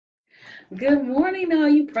Good morning, all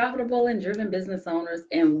you profitable and driven business owners,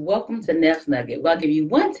 and welcome to Neff's Nugget, where I'll give you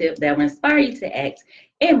one tip that will inspire you to act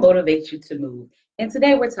and motivate you to move. And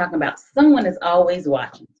today we're talking about someone is always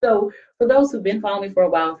watching. So, for those who've been following me for a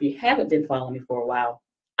while, if you haven't been following me for a while,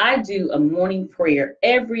 I do a morning prayer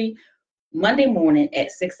every Monday morning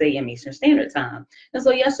at 6 a.m. Eastern Standard Time. And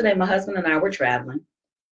so, yesterday, my husband and I were traveling,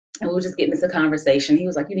 and we were just getting into conversation. He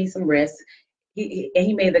was like, "You need some rest." And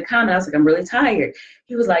he made the comment. I was like, "I'm really tired."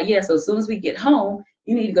 He was like, "Yeah, so as soon as we get home,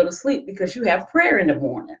 you need to go to sleep because you have prayer in the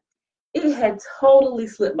morning." It had totally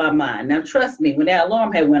slipped my mind. Now, trust me, when that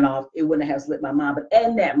alarm had went off, it wouldn't have slipped my mind. But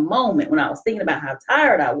in that moment, when I was thinking about how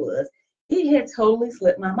tired I was, it had totally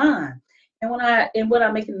slipped my mind. When I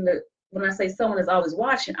say someone is always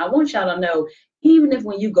watching, I want y'all to know, even if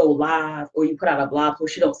when you go live or you put out a blog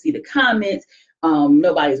post, you don't see the comments,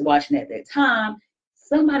 nobody's watching at that time.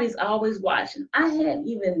 Somebody's always watching. I hadn't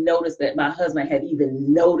even noticed that my husband had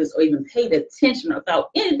even noticed or even paid attention or thought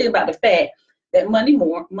anything about the fact that Monday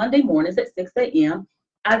mornings at 6 a.m.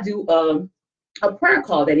 I do a prayer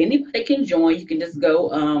call that anybody can join. You can just go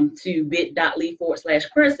to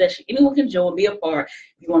bit.ly/prayer session. Anyone can join, be a part.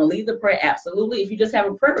 If you want to leave the prayer, absolutely. If you just have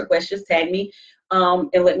a prayer request, just tag me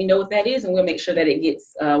and let me know what that is, and we'll make sure that it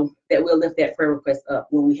gets that we'll lift that prayer request up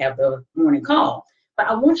when we have the morning call. But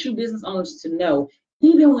I want you business owners to know,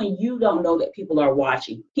 even when you don't know that people are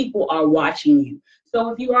watching you. So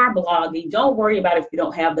if you are blogging, don't worry about if you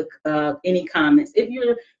don't have the any comments. If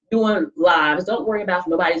you're doing lives, don't worry about if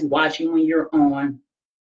nobody's watching when you're on.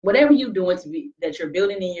 Whatever you're doing that you're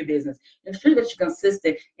building in your business, ensure that you're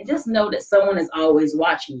consistent and just know that someone is always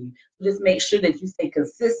watching you. Just make sure that you stay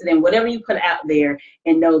consistent in whatever you put out there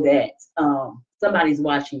and know that somebody's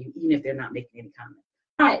watching you, even if they're not making any comments.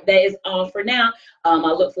 All right, that is all for now. I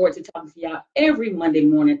look forward to talking to y'all every Monday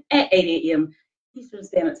morning at 8 a.m. Eastern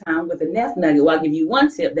Standard Time with the Neff Nugget, where I'll give you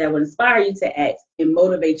one tip that will inspire you to act and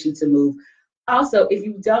motivate you to move. Also, if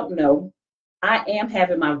you don't know, I am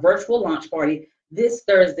having my virtual launch party this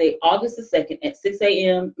Thursday, August the 2nd at 6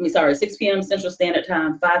 p.m. Central Standard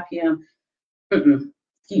Time, 5 p.m.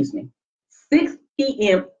 Excuse me, 6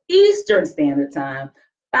 p.m. Eastern Standard Time,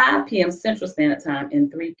 5 p.m. Central Standard Time,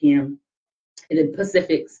 and 3 p.m. in the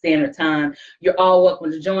Pacific Standard Time. You're all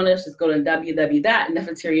welcome to join us. Just go to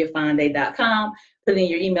www.nefateriafonda.com. Put in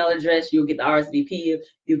your email address. You'll get the RSVP.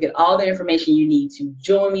 You'll get all the information you need to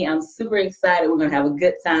join me. I'm super excited. We're going to have a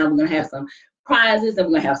good time. We're going to have some prizes and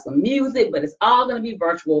we're going to have some music, but it's all going to be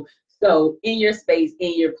virtual. So in your space,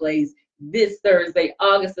 in your place, this Thursday,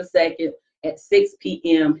 August the 2nd at 6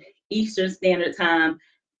 p.m. Eastern Standard Time.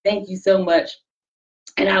 Thank you so much.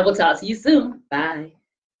 And I will talk to you soon. Bye.